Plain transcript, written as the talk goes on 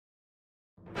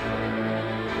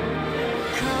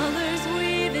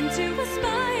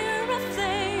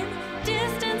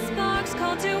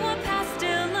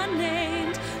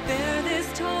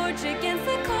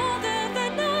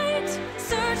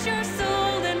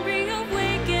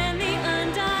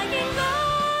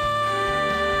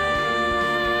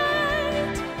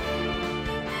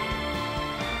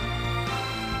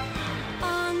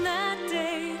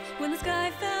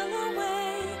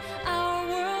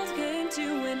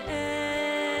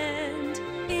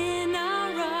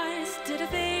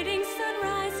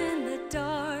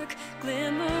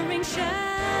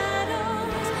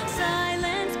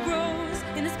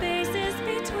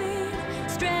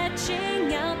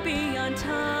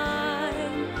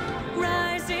time,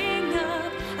 rising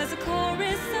up as a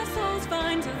chorus of souls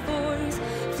finds a voice,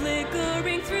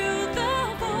 flickering through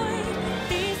the void.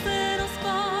 These little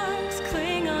sparks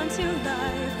cling on to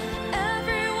life,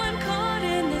 everyone caught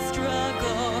in this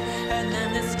struggle, and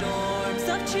then the storms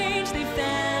of change, they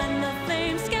fan the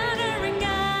flames, scattering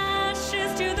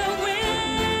ashes to the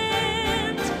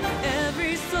wind.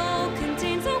 Every soul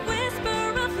contains a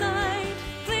whisper of light,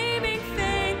 gleaming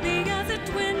faintly as it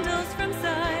dwindles from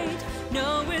sight.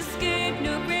 No escape,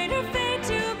 no greater fate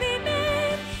to be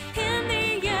made. In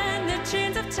the end, the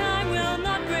chains of time will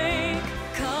not break.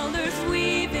 Colors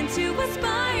weave into a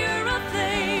spire of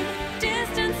flame.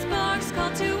 Distant sparks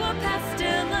call to a path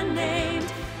still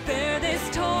unnamed. Bear this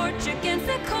torch against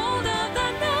the cold of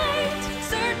the night.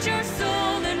 Search your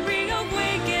soul and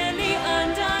reawaken the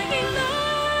undying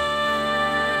light.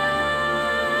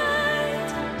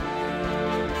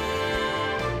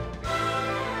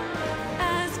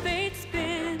 As fate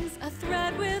spins a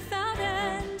thread without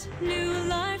end, new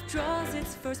life draws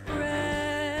its first breath.